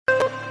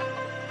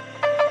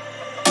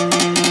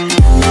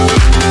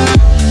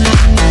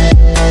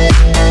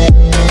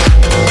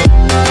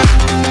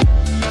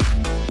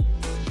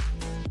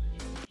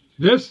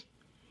This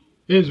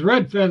is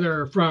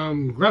Redfeather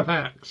from Grep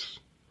Haxs.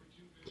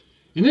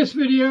 In this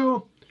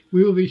video,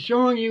 we will be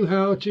showing you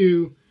how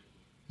to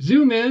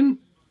zoom in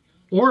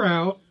or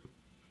out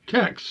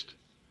text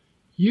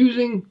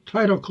using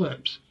title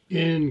clips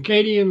in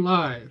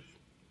Kdenlive.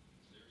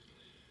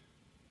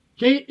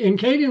 In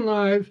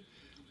Kdenlive,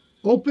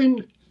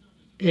 open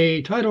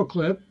a title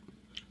clip,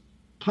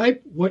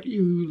 type what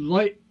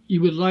you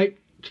would like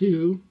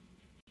to,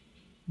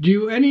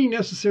 do any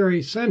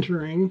necessary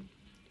centering,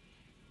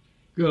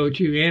 go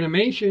to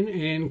animation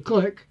and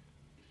click.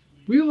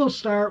 We will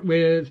start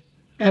with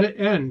edit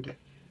end.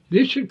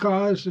 This should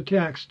cause the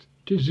text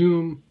to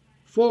zoom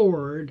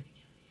forward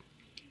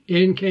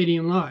in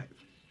Kdenlive.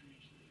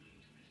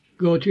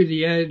 Go to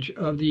the edge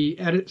of the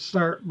edit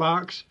start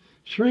box,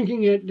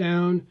 shrinking it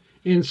down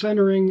and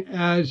centering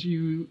as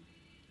you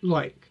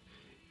like.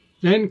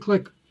 Then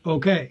click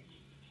OK.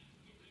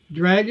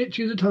 Drag it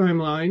to the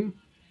timeline,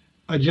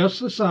 adjust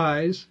the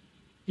size,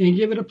 and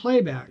give it a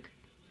playback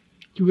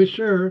to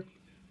assure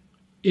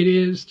it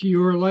is to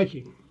your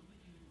liking.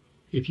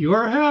 If you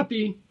are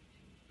happy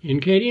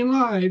in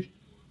Kdenlive,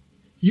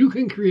 you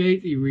can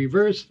create the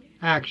reverse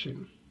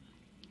action.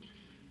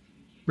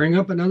 Bring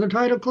up another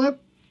title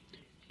clip,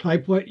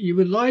 type what you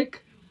would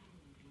like,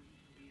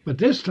 but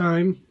this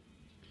time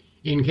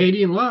in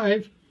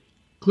Kdenlive,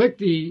 click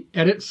the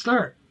Edit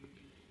Start.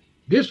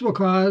 This will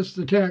cause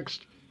the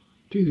text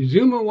to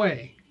zoom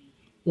away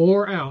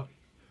or out.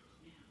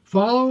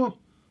 Follow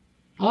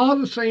all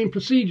the same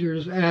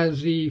procedures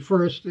as the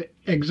first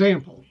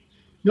example.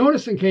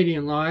 Notice in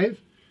Kdenlive,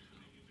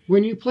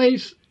 when you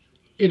place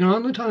it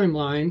on the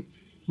timeline,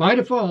 by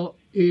default,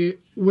 it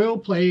will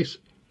place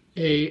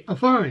a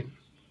affine.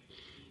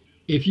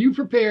 If you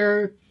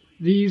prepare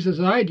these as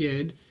I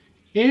did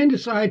and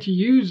decide to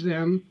use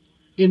them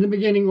in the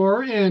beginning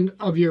or end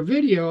of your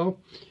video,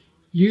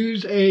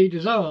 use a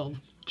dissolve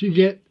to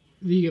get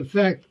the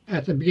effect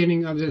at the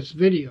beginning of this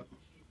video.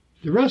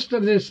 The rest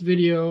of this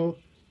video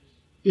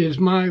is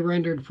my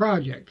rendered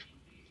project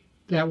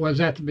that was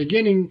at the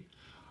beginning.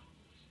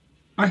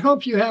 I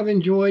hope you have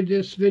enjoyed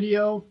this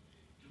video,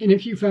 and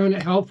if you found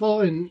it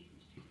helpful, and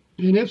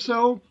if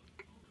so,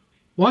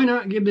 why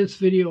not give this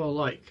video a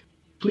like?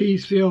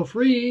 Please feel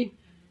free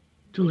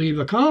to leave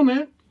a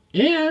comment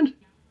and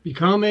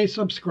become a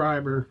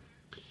subscriber.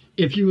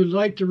 If you would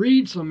like to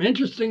read some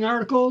interesting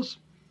articles,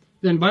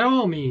 then by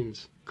all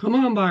means, come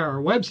on by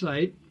our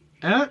website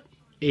at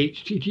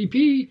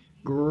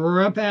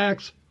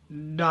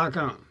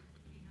http://grephaxs.com.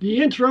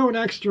 The intro and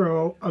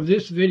extra of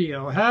this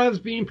video has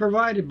been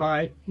provided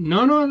by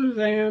none other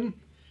than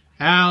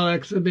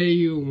Alex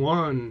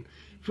Abayu1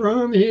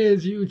 from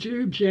his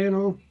YouTube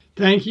channel.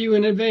 Thank you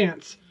in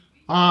advance.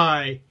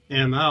 I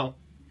am out.